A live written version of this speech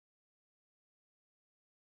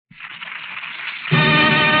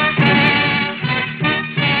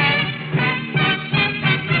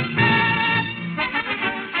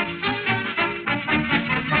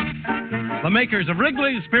makers of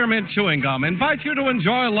Wrigley's Spearmint Chewing Gum, invite you to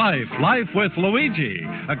enjoy Life with Luigi,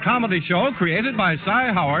 a comedy show created by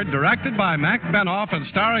Cy Howard, directed by Mac Benoff, and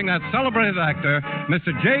starring that celebrated actor,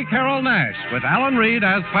 Mr. J. Carroll Nash, with Alan Reed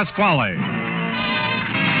as Pasquale.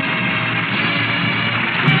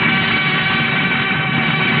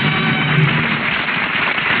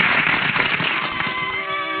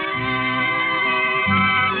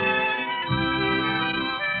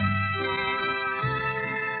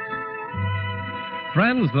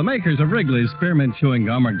 Friends, the makers of Wrigley's Spearmint Chewing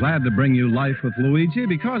Gum are glad to bring you Life with Luigi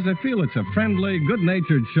because they feel it's a friendly,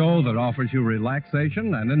 good-natured show that offers you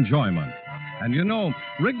relaxation and enjoyment. And you know,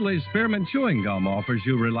 Wrigley's Spearmint Chewing Gum offers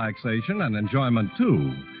you relaxation and enjoyment,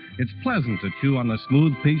 too. It's pleasant to chew on a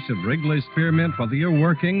smooth piece of Wrigley's Spearmint whether you're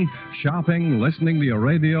working, shopping, listening to your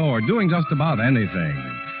radio, or doing just about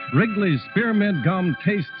anything. Wrigley's Spearmint Gum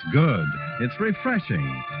tastes good. It's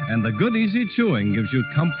refreshing. And the good, easy chewing gives you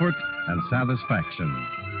comfort and satisfaction.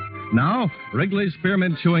 Now, Wrigley's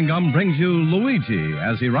Spearmint Chewing Gum brings you Luigi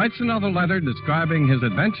as he writes another letter describing his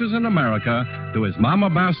adventures in America to his Mama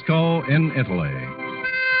Basco in Italy.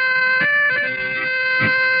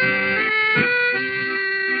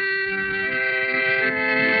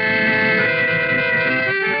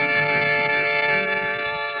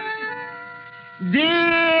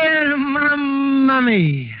 Dear Mamma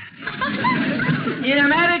Mia. In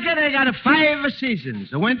America, they got 5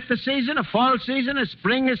 seasons. A winter season, a fall season, a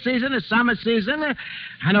spring season, a summer season,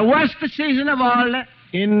 and the worst season of all,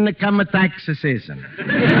 income tax season.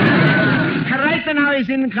 Right now is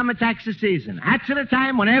income tax season. That's the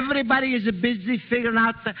time when everybody is busy figuring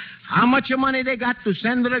out how much money they got to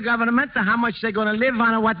send to the government, how much they're going to live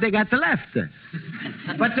on, and what they got left.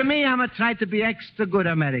 But to me, I'm going to try to be extra good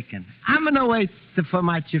American. I'm going to wait for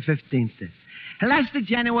March 15th. Last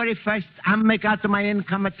January 1st, I'm make out my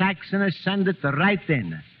income tax and I send it right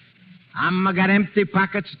in. I'm got empty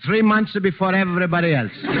pockets 3 months before everybody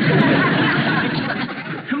else.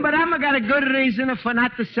 But I'm got a good reason for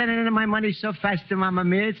not to send in my money so fast to Mamma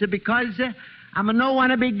Mia. It's because I'm no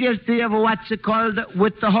want to be guilty of what's called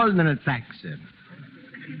withholding tax.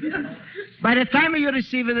 By the time you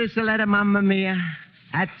receive this letter, Mamma Mia,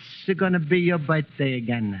 that's going to be your birthday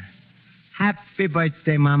again. Happy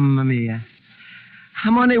birthday, Mamma Mia.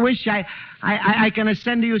 I'm only wish I can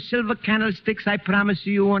send you silver candlesticks I promised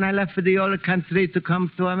you when I left for the old country to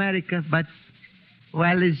come to America. But,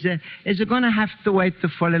 well, is going to have to wait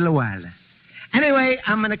for a little while. Anyway,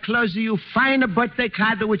 I'm going to close you fine birthday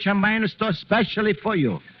card which I'm buying a store specially for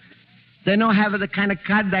you. They don't have the kind of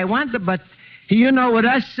card I want, but you know with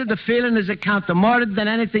us, the feeling is a count more than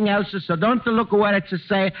anything else, so don't look where it's to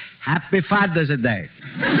say, Happy Father's Day.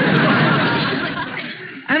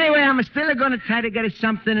 Anyway, I'm still going to try to get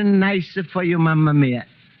something nice for you, Mamma Mia.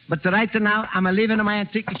 But right now, I'm leaving my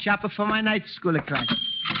antique shop for my night school class.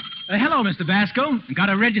 Hello, Mr. Basco. Got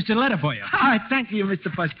a registered letter for you. Oh, thank you,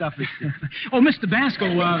 Mr. Post Office. Oh, Mr. Basco,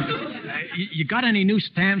 you got any new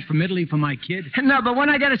stamps from Italy for my kid? No, but when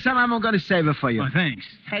I get some, I'm going to save it for you. Oh, thanks.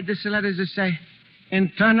 Hey, this letter does say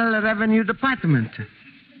Internal Revenue Department.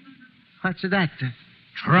 What's that?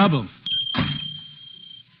 Trouble.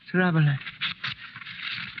 Trouble.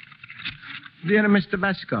 Dear Mr.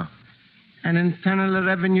 Basco, an Internal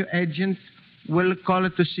Revenue agent will call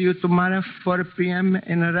to see you tomorrow, 4 p.m.,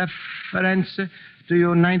 in reference to your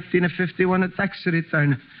 1951 tax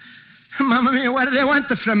return. Mamma Mia, what do they want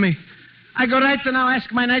from me? I go right now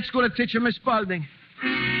ask my night school teacher, Miss Spaulding.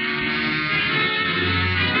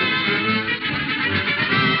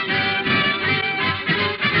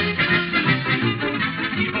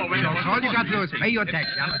 All you got to do is pay your tax.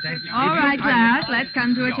 All right, class, let's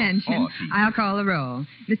come to attention. I'll call the roll.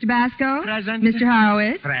 Mr. Basco? Present. Mr.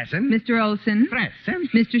 Horowitz? Present. Mr. Olson?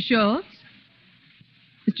 Present. Mr. Schultz?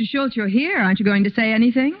 Mr. Schultz, you're here. Aren't you going to say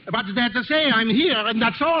anything? What's there to say? I'm here, and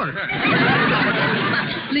that's all.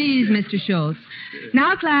 Please, Mr. Schultz.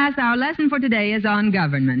 Now, class, our lesson for today is on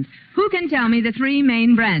government. Who can tell me the 3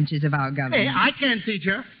 main branches of our government? Hey, I can,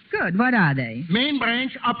 teacher. Good. What are they? Main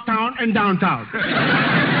branch, uptown, and downtown.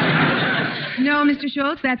 No, Mr.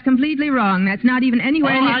 Schultz, that's completely wrong. That's not even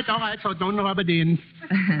anywhere All right, so don't rub it in.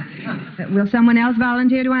 Will someone else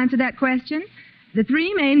volunteer to answer that question? The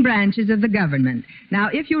 3 main branches of the government. Now,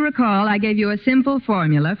 if you recall, I gave you a simple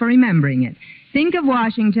formula for remembering it. Think of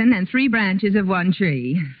Washington and 3 branches of one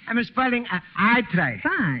tree. Miss Spaulding, I try.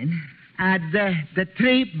 Fine. The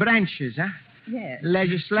 3 branches, huh? Yes.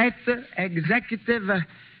 Legislative, executive,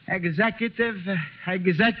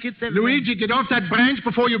 Luigi, get off that branch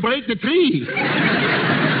before you break the tree.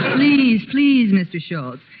 Please, Mr.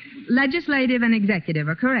 Schultz. Legislative and executive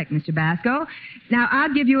are correct, Mr. Basco. Now,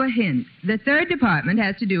 I'll give you a hint. The 3rd department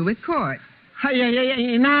has to do with court.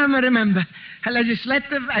 Yeah. Now I remember. A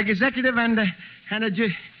legislative, executive, and a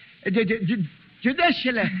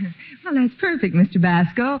judicial. Well, that's perfect, Mr.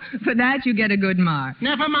 Basco. For that, you get a good mark.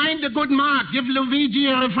 Never mind the good mark. Give Luigi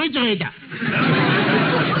a refrigerator.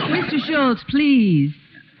 Mr. Schultz, please.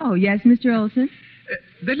 Oh, yes, Mr. Olson?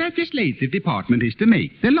 The legislative department is to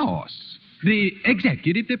make the laws. The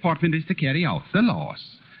executive department is to carry out the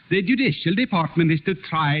laws. The judicial department is to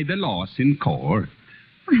try the laws in court.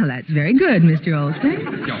 Well, that's very good, Mr. Olson.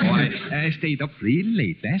 I stayed up real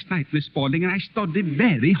late last night, Miss Spaulding, and I studied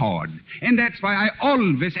very hard. And that's why I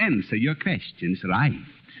always answer your questions right.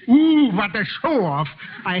 Ooh, what a show-off.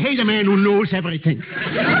 I hate a man who knows everything.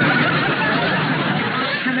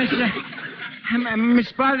 Miss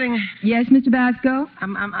Spaulding. Yes, Mr. Basco?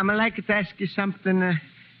 I'm like to ask you something.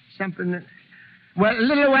 Well, a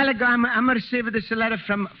little while ago, I'm received this letter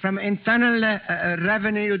from Internal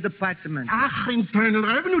Revenue Department. Internal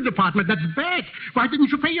Revenue Department. That's bad. Why didn't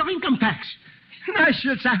you pay your income tax? No,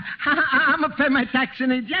 Schultz, I'm going to pay my tax in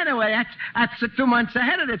January. That's 2 months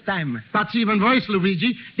ahead of the time. That's even worse,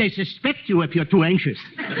 Luigi. They suspect you if you're too anxious.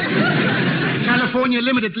 California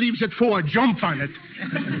Limited leaves at 4. Jump on it.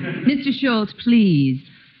 Mr. Schultz, please.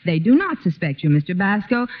 They do not suspect you, Mr.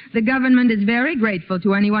 Basco. The government is very grateful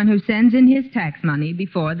to anyone who sends in his tax money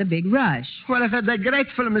before the big rush. Well, if they're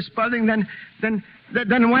grateful, Miss Spaulding, then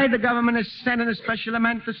why the government is sending a special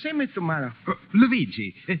man to see me tomorrow?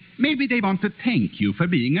 Luigi, maybe they want to thank you for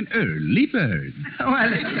being an early bird.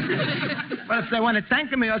 Well, if they want to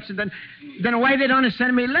thank me also, then why they don't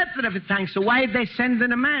send me a letter of thanks? So why they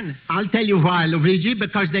sending a man? I'll tell you why, Luigi,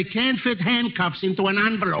 because they can't fit handcuffs into an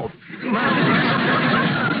envelope.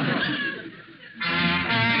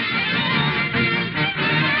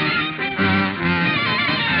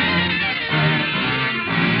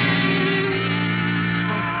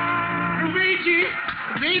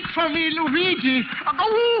 Wait for me, Luigi.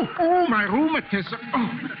 Oh, my rheumatism.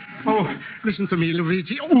 Oh, listen to me,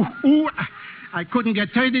 Luigi. I couldn't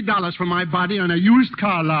get $30 for my body on a used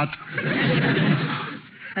car lot.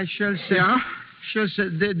 I shall say. Yeah? Sure, sir.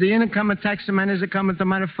 The income tax man is coming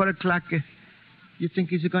tomorrow 4 o'clock. You think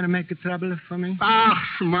he's going to make a trouble for me?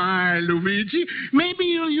 My Luigi. Maybe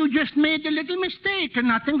you just made a little mistake and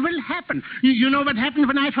nothing will happen. You know what happened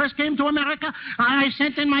when I first came to America? I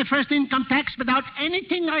sent in my first income tax without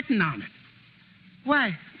anything written on it.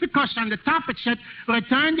 Why? Because on the top it said,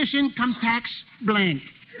 return this income tax blank.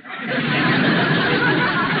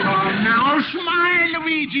 Now smile,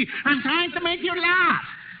 Luigi. I'm trying to make you laugh.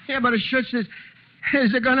 Yeah, but it sure says...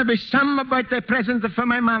 Is there going to be some about the present for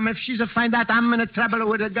my mom if she's to find out I'm in trouble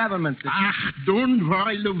with the government? Don't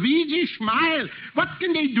worry, Luigi. Smile. What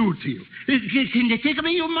can they do to you? Can they take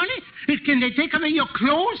away your money? Can they take away your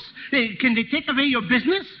clothes? Can they take away your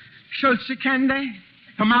business? Schultz, can they?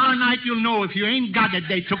 Tomorrow night you'll know. If you ain't got it,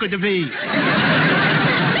 they took it away.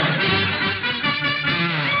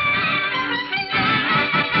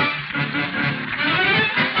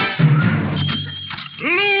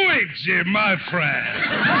 Luigi, my friend.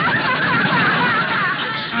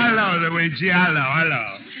 Hello, Luigi.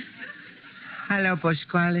 Hello. Hello,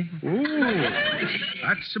 Pasquale. Ooh,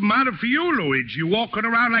 that's the matter for you, Luigi. You're walking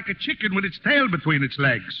around like a chicken with its tail between its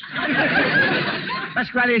legs.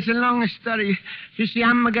 Pasquale, it's a long story. You see,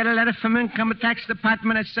 I'm going to get a letter from Income Tax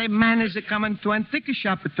Department that say man is coming to antique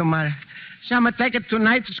shop tomorrow. So I'm going to take it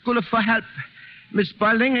tonight to school for help. Miss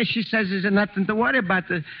Spaulding, she says there's nothing to worry about.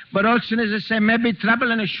 But Olson is to say maybe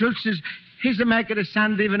trouble, and Schultz is he's to make it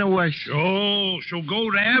sound even worse. So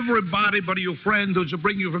go to everybody but your friend who's to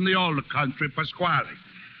bring you from the older country, Pasquale.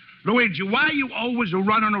 Luigi, why are you always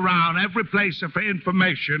running around every place for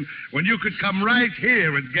information when you could come right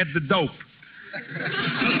here and get the dope?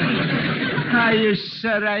 You're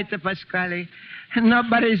so right, Pasquale.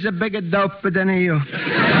 Nobody's a bigger dope than you.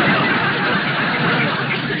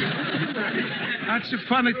 That's a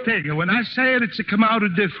funny thing. When I say it, it's a come out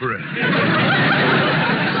of different.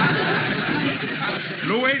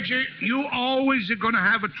 Luigi, you always are going to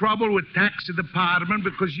have a trouble with tax department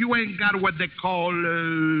because you ain't got what they call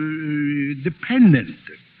dependent.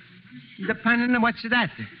 Dependent? What's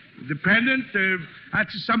that? Dependent?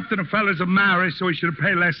 That's something a fella's a marry, so he should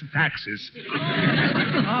pay less taxes.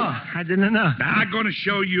 I didn't know. Now, I'm going to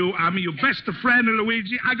show you I'm your best friend,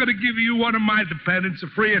 Luigi. I'm going to give you one of my dependents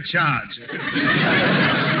free of charge.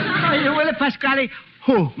 You will, Pasquale?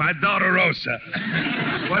 Who? My daughter, Rosa.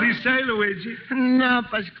 What do you say, Luigi? No,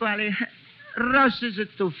 Pasquale. Rosa's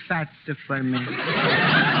too fat for me.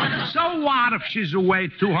 So what? What if she's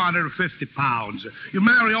weighed 250 pounds? You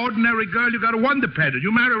marry ordinary girl, you got a one dependent.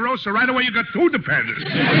 You marry Rosa, right away you got two dependents.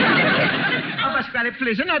 Oh, Pasquale,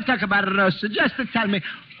 please, do not talk about Rosa. Just to tell me,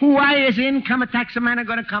 why is the income tax man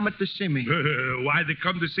going to come to see me? Why they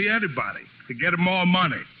come to see anybody? To get more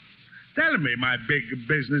money. Tell me, my big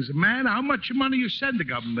businessman, how much money you send the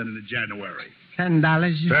government in January? $10.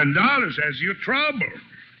 $10 as your trouble.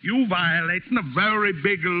 You violating a very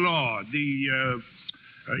big law, the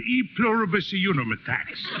e pluribus unum tax.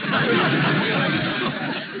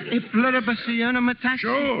 E pluribus unum tax?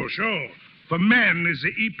 Sure. For men is the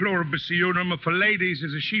e pluribus unum, for ladies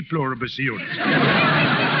is a she pluribus unum.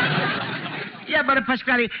 Yeah, but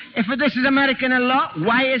Pasquale, if this is American law,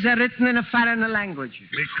 why is it written in a foreign language?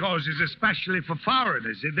 Because it's especially for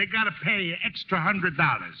foreigners. They got to pay extra $100.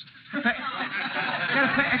 Gotta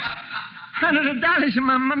pay $100,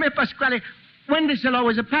 Mamma Pasquale. When this law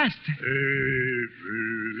was passed?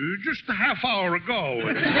 Just a half hour ago.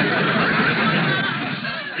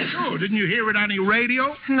 Sure, didn't you hear it on the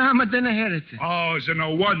radio? No, I didn't hear it. Oh, so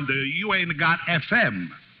no wonder. You ain't got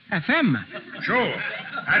FM. FM? Sure.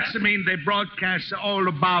 That's mean they broadcast all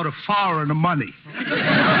about a foreign money.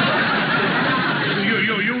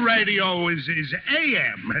 Your radio is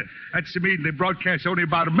AM. That's mean they broadcast only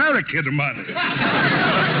about American money.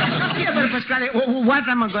 Yeah, but Pasquale, what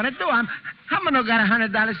am I going to do? I'm not got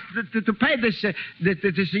 $100 to pay this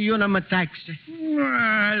unum tax.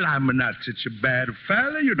 Well, I'm not such a bad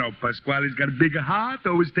fella. You know, Pasquale's got a bigger heart,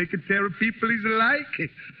 always taking care of people he's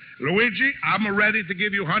like. Luigi, I'm ready to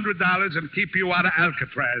give you $100 and keep you out of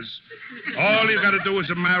Alcatraz. All you got to do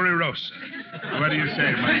is marry Rosa. What do you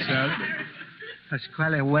say, my son?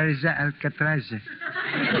 Pasquale, where is Alcatraz?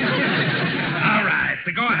 All right,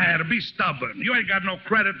 go ahead and be stubborn. You ain't got no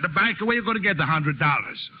credit at the bank. Where you going to get the $100?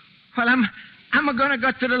 Well, I'm going to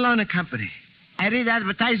go to the loan company. I read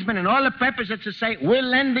advertisement in all the papers that say, we'll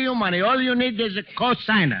lend you money. All you need is a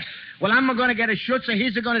co-signer. Well, I'm going to get a shoot, so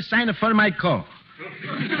he's going to sign it for my co. Go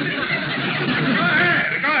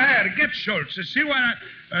ahead. Get Schultz. See what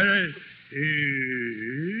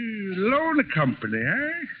loan company,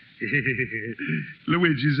 eh?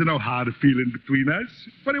 Luigi's no hard feeling between us.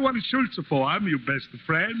 What do you want Schultz for? I'm your best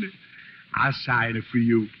friend. I'll sign it for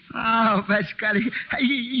you. Oh, Pasquale,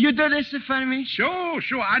 you do this for me? Sure.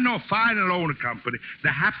 I know a fine loan company.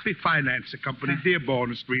 The Happy Finance Company,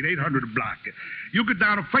 Dearborn Street, 800 block. You get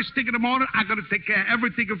down the first thing in the morning, I'm going to take care of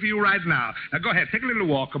everything for you right now. Now, go ahead. Take a little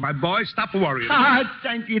walk, my boy. Stop worrying. Oh,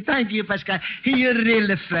 thank you, Pasquale. You're a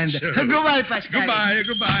real friend. Sure. Goodbye, Pasquale.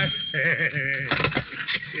 Goodbye.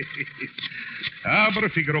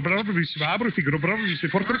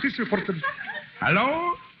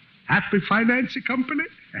 Hello? Happy Finance Company?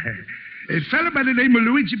 A fellow by the name of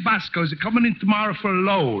Luigi Basco is coming in tomorrow for a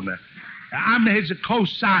loan. I'm his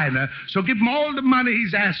co-signer, so give him all the money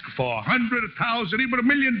he's asked for. 100, 1,000, even $1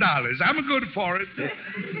 million. I'm good for it.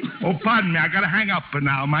 Oh, pardon me, I gotta hang up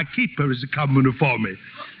now. My keeper is coming for me.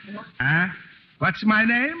 Huh? What's my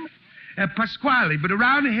name? Pasquale, but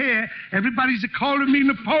around here, everybody's calling me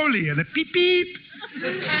Napoleon. Beep, beep.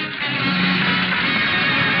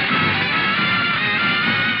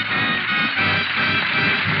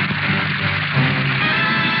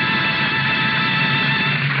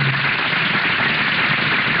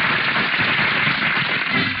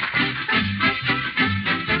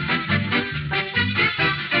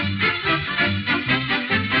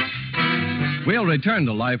 We'll return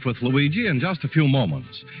to life with Luigi in just a few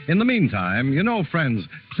moments. In the meantime, you know, friends,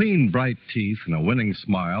 clean, bright teeth and a winning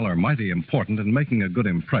smile are mighty important in making a good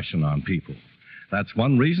impression on people. That's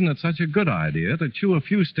one reason it's such a good idea to chew a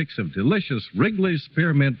few sticks of delicious Wrigley's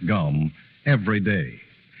Spearmint gum every day.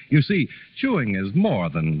 You see, chewing is more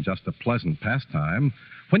than just a pleasant pastime.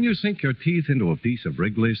 When you sink your teeth into a piece of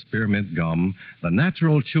Wrigley's Spearmint gum, the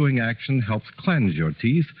natural chewing action helps cleanse your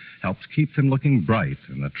teeth, helps keep them looking bright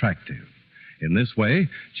and attractive. In this way,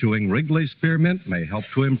 chewing Wrigley's Spearmint may help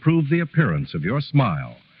to improve the appearance of your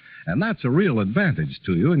smile. And that's a real advantage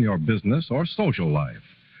to you in your business or social life.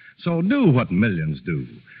 So do what millions do.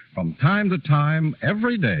 From time to time,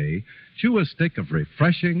 every day, chew a stick of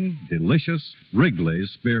refreshing, delicious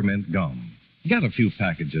Wrigley's Spearmint gum. Get a few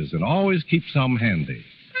packages and always keep some handy.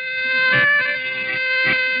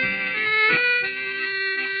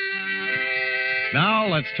 Now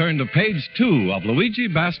let's turn to page 2 of Luigi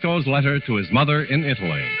Basco's letter to his mother in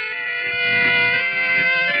Italy.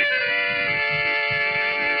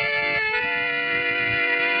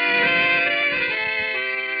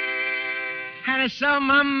 And so,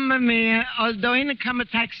 Mamma Mia, although income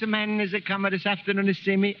tax man is coming this afternoon to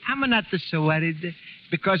see me, I'm not so worried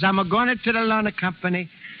because I'm going to the loan company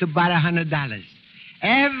to borrow $100.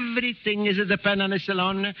 Everything is a depend on the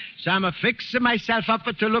salon, so I'm a fixing myself up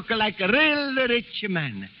to look like a real rich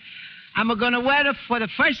man. I'm going to wear it for the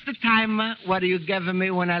first time what you gave me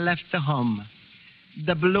when I left the home.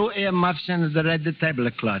 The blue earmuffs and the red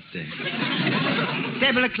tablecloth.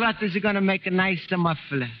 Tablecloth is going to make a nice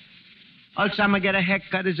muffler. Also, I'm going to get a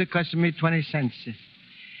haircut. It's costing me 20 cents.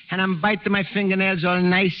 And I'm biting my fingernails all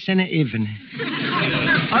nice and even.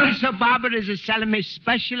 Also, Barbara is selling me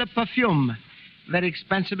special perfume. Very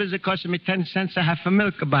expensive. It's costing me 10 cents a half a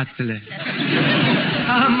milk bottle.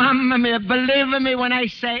 Oh, Mamma mia, believe me when I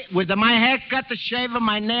say, with my haircut, the shave of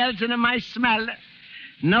my nails, and my smell,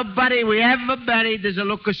 nobody we ever buried is a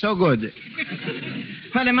look so good.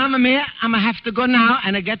 Well, Mamma mia, I'm going to have to go now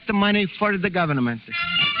and I get the money for the government.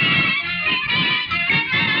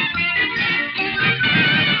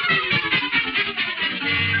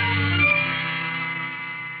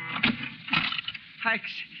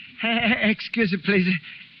 Excuse me, please.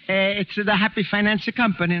 It's the Happy Finance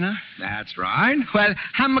Company, no? That's right. Well,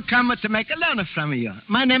 I'm coming to make a loan from you.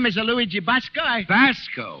 My name is Luigi Basco.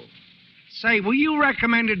 Basco? Say, were you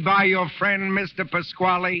recommended by your friend, Mr.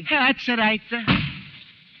 Pasquale? That's right.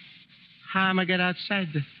 How am I get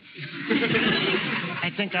outside?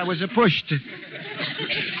 I think I was pushed.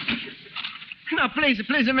 No, please,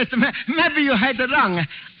 Mister. Maybe you heard it wrong.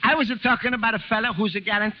 I was talking about a fellow who's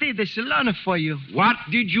guaranteed this loan for you. What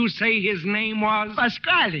did you say his name was?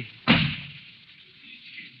 Pasquale.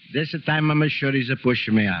 This time I'm sure he's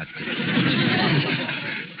pushing me out.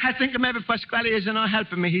 I think maybe Pasquale isn't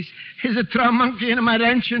helping me. He's a throw monkey in my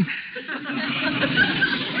wrench. And...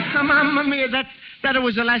 Mamma mia, that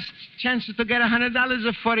was the last chance to get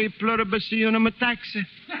 $100 for a pluribus unum tax.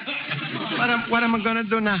 What am I going to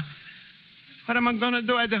do now? What am I going to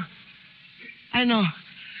do? I know.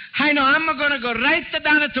 I'm going to go right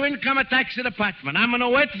down to income tax department. I'm going to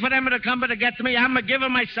wait for them to come to get me. I'm going to give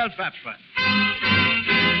myself up.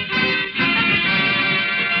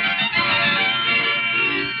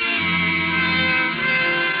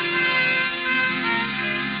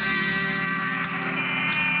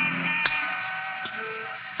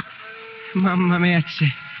 Mamma mia,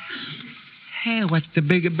 hey, what the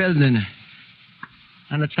big building?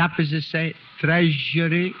 On the top is it say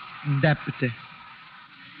Treasury Deputy.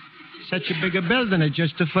 Such a big building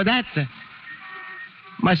just for that.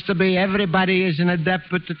 Must be everybody is in a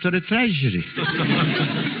deputy to the Treasury.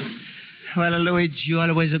 Well, Luigi, you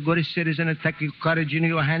always a good citizen. Take your courage in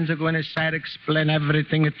your hands and go inside, explain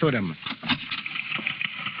everything to them.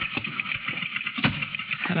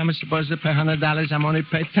 And I'm supposed to pay $100. I'm only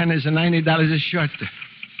paid $10. Is $90 short.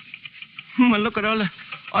 Well, look at all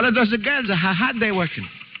of those girls. How hard they working.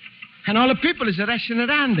 And all the people is rushing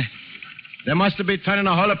around. They must be turning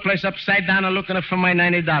the whole place upside down and looking for my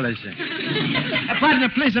 $90. Partner,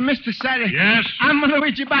 please, Mr. Sally. Yes? I'm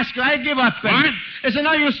Luigi Basco. I give up. What? It's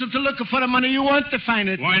no use to look for the money. You want to find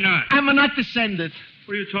it. Why not? I'm not to send it.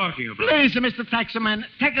 What are you talking about? Please, Mr. Taxman,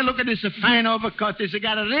 take a look at this fine overcoat. It's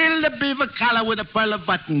got a real beaver collar with a pearl of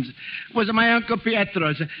buttons. It was my Uncle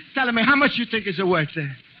Pietro's. Tell me, how much you think it's worth?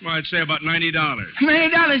 Well, I'd say about $90.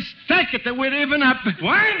 $90? Take it, we're even up.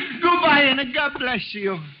 What? Goodbye, and God bless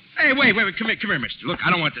you. Hey, wait, come here, mister. Look, I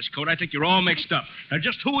don't want this coat. I think you're all mixed up. Now,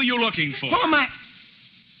 just who are you looking for? Who am I?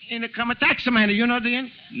 In the taxi man, you know the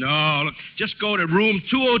inn? No, look, just go to room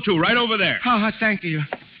 202, right over there. Oh, thank you.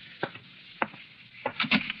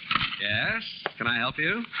 Yes? Can I help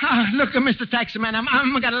you? Oh, look, Mr. Taximan,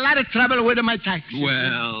 I'm got a lot of trouble with my taxi.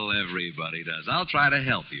 Well, everybody does. I'll try to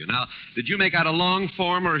help you. Now, did you make out a long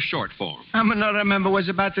form or a short form? I'm not remember. Was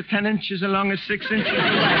about 10 inches long and 6 inches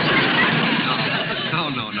wide. No.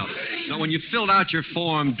 Now, when you filled out your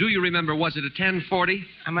form, do you remember, was it a 1040?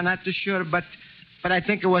 I'm not too sure, but I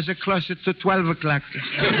think it was closer to 12 o'clock.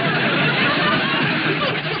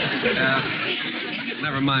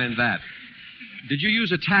 Never mind that. Did you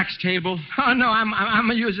use a tax table? Oh, no,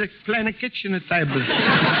 I'm using plain kitchen table.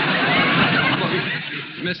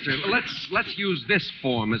 Mister, let's use this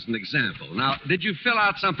form as an example. Now, did you fill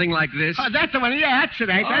out something like this? Oh, that's the one. Yeah, that's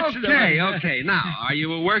right. That's the one. Okay. Now, are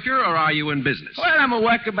you a worker or are you in business? Well, I'm a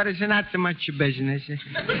worker, but it's not too much business.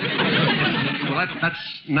 Well,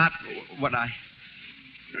 that's not what I...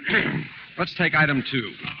 Let's take item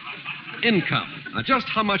 2. Income. Now, just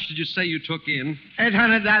how much did you say you took in?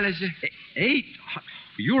 $800.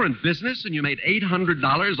 You were in business and you made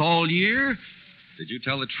 $800 all year? Did you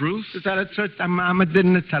tell the truth? To tell the truth, I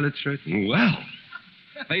didn't tell the truth. Well,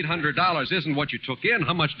 if $800 isn't what you took in,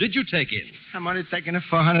 how much did you take in? I'm only taking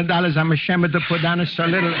 $400. I'm ashamed to put down so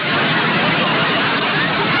little.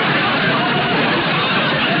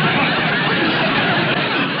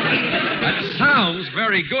 That sounds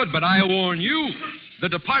very good, but I warn you, The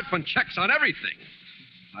department checks on everything.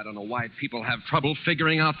 I don't know why people have trouble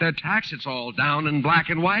figuring out their tax. It's all down in black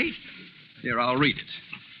and white. Here, I'll read it.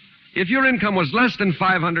 If your income was less than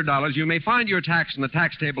 $500, you may find your tax in the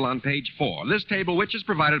tax table on page 4. This table, which is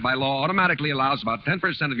provided by law, automatically allows about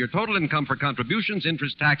 10% of your total income for contributions,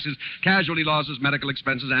 interest, taxes, casualty losses, medical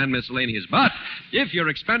expenses, and miscellaneous. But if your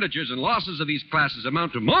expenditures and losses of these classes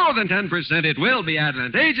amount to more than 10%, it will be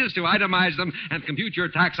advantageous to itemize them and compute your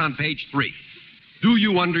tax on page 3. Do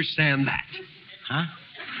you understand that? Huh?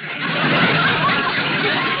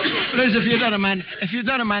 Please, if you don't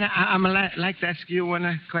mind, I'm like to ask you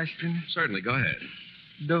one question. Certainly, go ahead.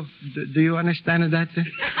 Do you understand that?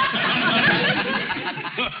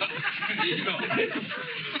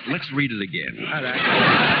 Let's read it again. All right.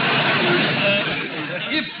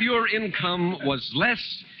 If your income was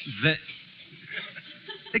less than...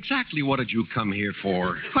 Exactly what did you come here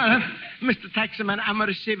for? Well, Mr. Taxman, I'm going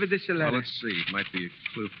to receive this letter. Well, let's see. It might be a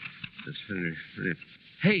clue.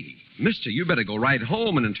 Hey, mister, you better go right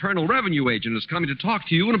home. An Internal Revenue agent is coming to talk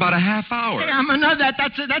to you in about a half hour. Hey, I know that.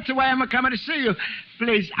 That's why I'm coming to see you.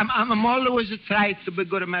 Please, I'm always trying to be a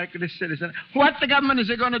good American citizen. What the government is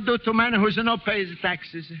going to do to a man who's not pays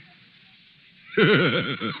taxes?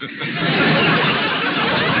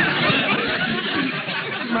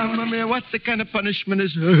 Mamma mia, what the kind of punishment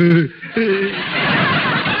is...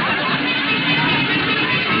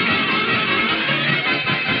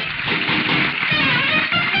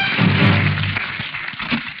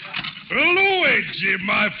 Luigi,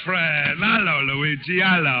 my friend. Hello, Luigi.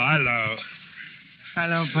 Hello.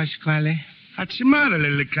 Hello, Pasquale. What's the matter,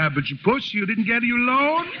 little cabbage puss? You didn't get your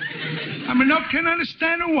loan? I mean, I can't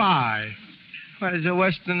understand why. What is the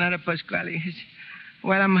worst than that, Pasquale?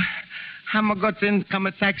 Well, I'm got to income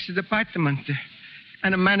tax department.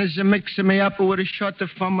 And the manager mixing me up with a shorter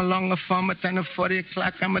form, a longer form, at 10 or 40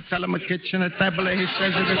 o'clock. I'm going to tell him a kitchen, a table. He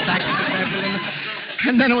says it's a tax table.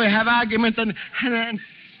 And then we have argument. And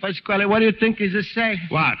Pasquale, what do you think he's say?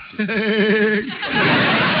 What? What's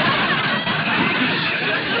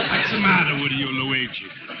the matter with you, Luigi?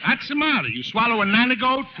 What's the matter? You swallow a nanny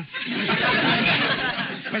goat?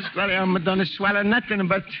 Pasquale, I'm not gonna swallow nothing,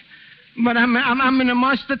 but I'm in the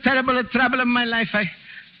most terrible trouble of my life.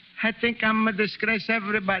 I think I'm a disgrace to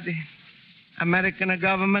everybody. American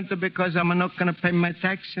government because I'm not gonna pay my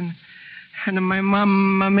tax, and my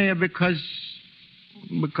mom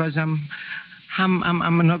because I'm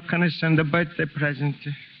not gonna send a birthday present.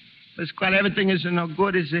 Pasquale, everything is no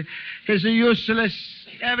good. Is useless.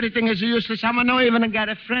 Everything is useless. I'm not even got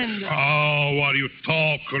a friend. Oh, what are you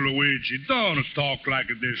talking, Luigi? Don't talk like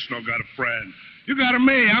this. No got a friend. You got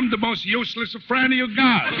me. I'm the most useless friend you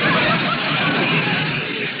got.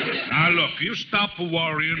 Now look, you stop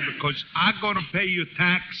worrying because I'm gonna pay your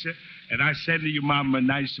tax, and I send your mom a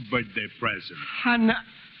nice birthday present.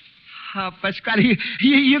 Pasquale,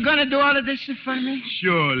 you gonna do all of this for me?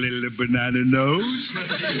 Sure, little banana nose.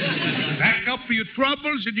 Pack up your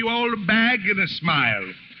troubles in your old bag and a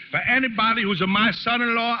smile. For anybody who's my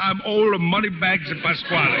son-in-law, I'm all money bags of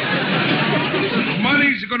Pasquale.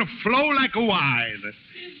 Money's gonna flow like a wine.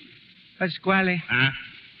 Pasquale. Huh?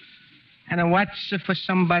 And what's for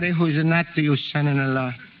somebody who's not your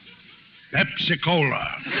son-in-law?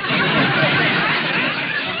 Pepsi-Cola.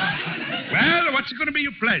 Well, what's it going to be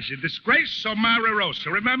your pleasure? Disgrace or Mary Rosa?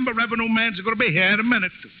 Remember, revenue man's going to be here in a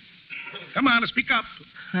minute. Come on, speak up.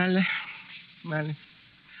 Well,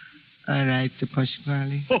 all right,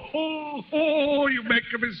 Pasquale. Oh, you make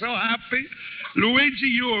me so happy. Luigi,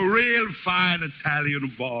 you're a real fine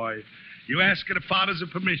Italian boy. You ask the father's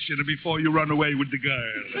permission before you run away with the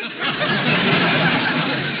girl.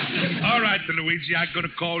 All right, Luigi, I'm going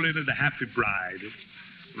to call in the happy bride.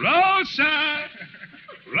 Rosa!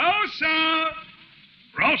 Rosa!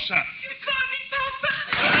 Rosa! You call me Papa?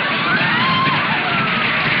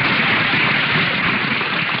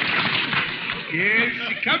 Yes,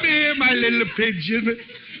 come here, my little pigeon.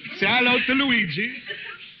 Say hello to Luigi.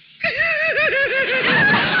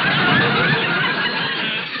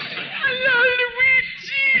 Hello,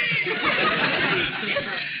 Luigi.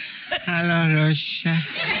 Hello, Rosa.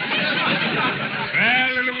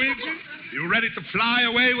 Well, Luigi, you ready to fly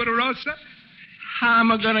away with Rosa? How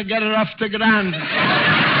am I going to get her off the ground?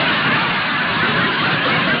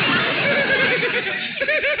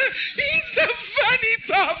 He's so funny,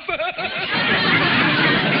 Papa.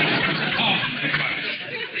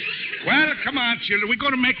 Well, come on, children. We're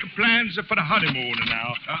going to make plans for the honeymoon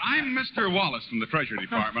now. I'm Mr. Wallace from the Treasury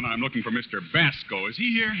Department. I'm looking for Mr. Basco. Is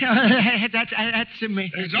he here? That's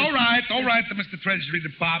me. It's all right, Mr. Treasury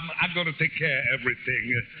Department. I'm going to take care of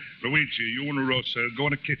everything. Luigi, you and Rosa, go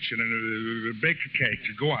in the kitchen and bake a cake.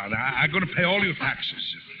 Go on. I'm going to pay all your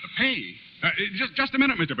taxes. Pay? Just a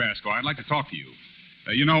minute, Mr. Basco. I'd like to talk to you.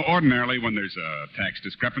 Ordinarily, when there's a tax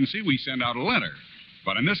discrepancy, we send out a letter.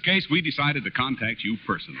 But in this case, we decided to contact you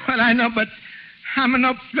personally. Well, I know, but I'm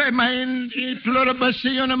not pay my pluribus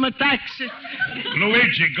unum tax.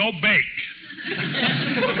 Luigi, go bake.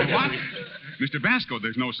 What? Mr. Basco,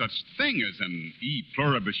 there's no such thing as an e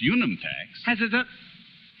pluribus unum tax. Has it?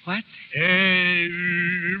 What?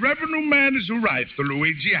 Revenue man is right,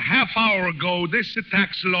 Luigi. A half hour ago, this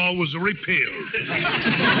tax law was repealed.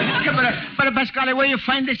 Yeah, but Pasquale, where you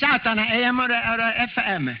find this out, on a AM or a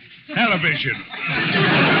FM? Television.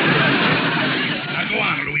 Now, go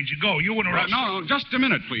on, Luigi. Go. You and Rosa. No, just a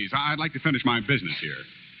minute, please. I'd like to finish my business here.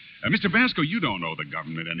 Mr. Basco, you don't owe the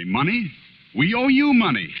government any money. We owe you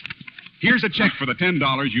money. Here's a check for the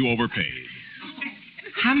 $10 you overpaid.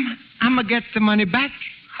 I'm going to get the money back?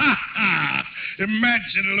 Ha ha!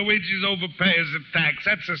 Imagine Luigi's overpaying some tax.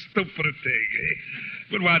 That's a stupid thing.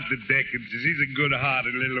 But what the dickens is? He's a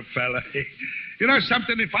good-hearted little fella. You know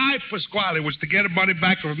something? If I, Pasquale, was to get money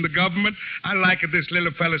back from the government, I like this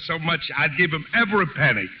little fella so much, I'd give him every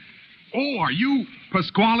penny. Oh, are you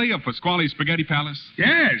Pasquale of Pasquale's Spaghetti Palace?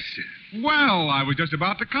 Yes. Well, I was just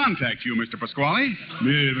about to contact you, Mr. Pasquale.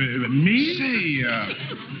 Me? Say,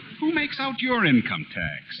 who makes out your income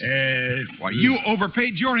tax? Why, you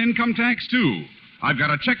overpaid your income tax, too. I've got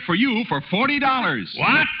a check for you for $40.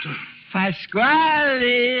 What?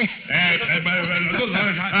 Pasquale.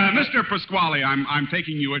 Mr. Pasquale, I'm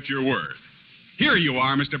taking you at your word. Here you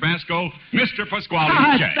are, Mr. Basco. Mr.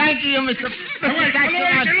 Pasquale's check. Thank you, Mr.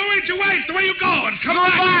 Luigi, wait. Where are you going? Come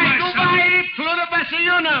Goodbye, pluribus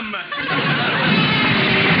unum.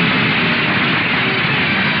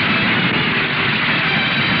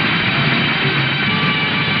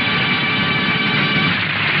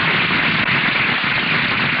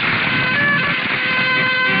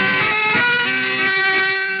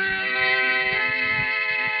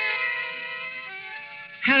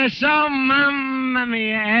 And so, Mamma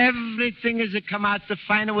mia, everything has come out to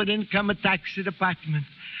final with income tax department.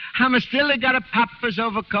 I'm still got a papa's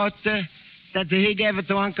overcoat that he gave it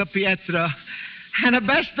to Uncle Pietro. And the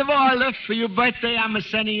best of all, for your birthday, I'm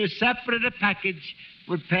sending you separate a package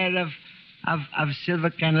with a pair of silver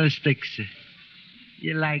candlesticks.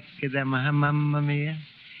 You like them, huh, Mamma mia?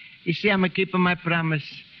 You see, I'm keeping my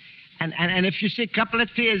promise. And if you see a couple of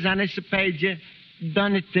tears on this page,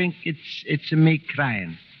 don't think it's me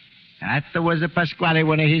crying. That was a Pasquale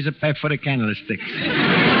when he's a pay for the candlesticks.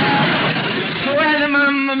 Well,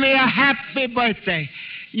 Mamma mia, happy birthday.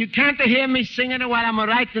 You can't hear me singing while I'm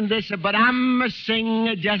writing this, but I'm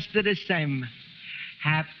singing just the same.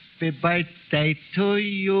 Happy birthday to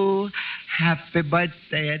you. Happy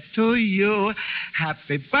birthday to you.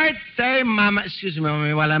 Happy birthday, Mama. Excuse me,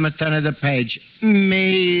 Mommy, while I'm turning the page.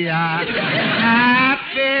 Mia.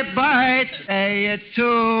 Happy birthday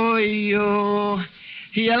to you.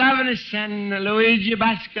 Your loving son, Luigi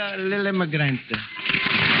Basco, l'immigrante.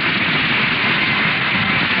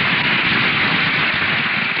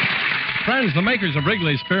 Friends, the makers of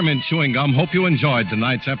Wrigley's Spearmint Chewing Gum hope you enjoyed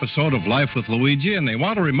tonight's episode of Life with Luigi, and they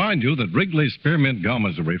want to remind you that Wrigley's Spearmint Gum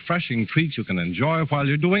is a refreshing treat you can enjoy while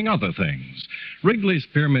you're doing other things. Wrigley's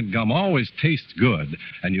Spearmint Gum always tastes good,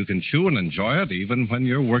 and you can chew and enjoy it even when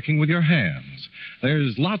you're working with your hands.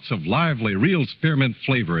 There's lots of lively, real spearmint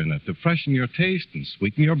flavor in it to freshen your taste and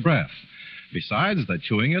sweeten your breath. Besides, the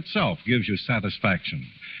chewing itself gives you satisfaction.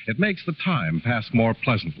 It makes the time pass more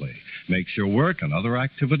pleasantly, makes your work and other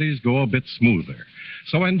activities go a bit smoother.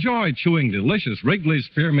 So enjoy chewing delicious Wrigley's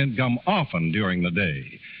Spearmint Gum often during the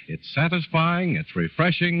day. It's satisfying, it's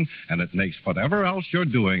refreshing, and it makes whatever else you're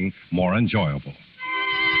doing more enjoyable.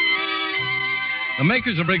 The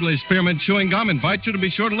makers of Wrigley's Spearmint Chewing Gum invite you to be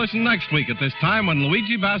sure to listen next week at this time when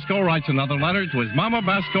Luigi Basco writes another letter to his Mama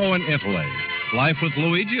Basco in Italy. Life with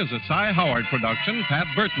Luigi is a Cy Howard production. Pat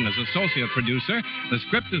Burton is associate producer. The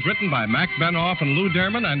script is written by Mac Benoff and Lou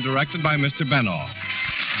Derman and directed by Mr. Benoff.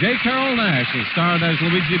 J. Carroll Nash is starred as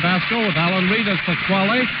Luigi Basco with Alan Reed as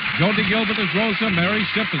Pasquale, Jody Gilbert as Rosa, Mary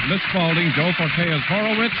Shipp as Miss Spaulding, Joe Forte as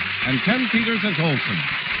Horowitz, and Ken Peters as Olson.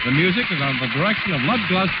 The music is under the direction of Lud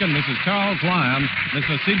Gluskin. This is Charles Lyon. This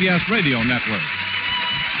is CBS Radio Network.